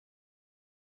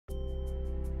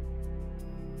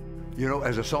You know,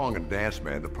 as a song and dance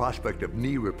man, the prospect of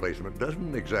knee replacement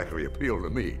doesn't exactly appeal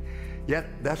to me. Yet,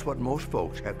 that's what most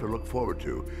folks have to look forward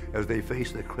to as they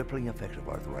face the crippling effects of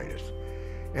arthritis.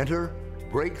 Enter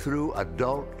breakthrough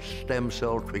adult stem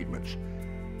cell treatments.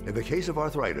 In the case of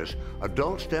arthritis,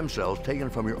 adult stem cells taken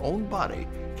from your own body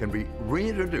can be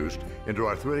reintroduced into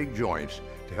arthritic joints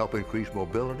to help increase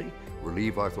mobility,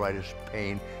 relieve arthritis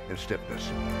pain and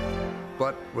stiffness.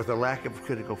 But with a lack of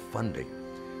critical funding,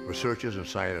 researchers and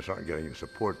scientists aren't getting the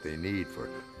support they need for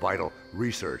vital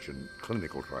research and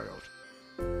clinical trials.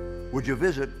 Would you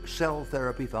visit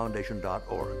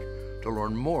celltherapyfoundation.org to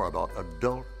learn more about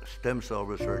adult stem cell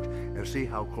research and see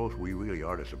how close we really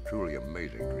are to some truly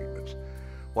amazing treatments?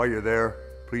 While you're there,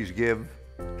 please give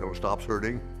till it stops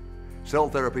hurting.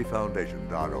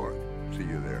 celltherapyfoundation.org. See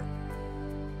you there.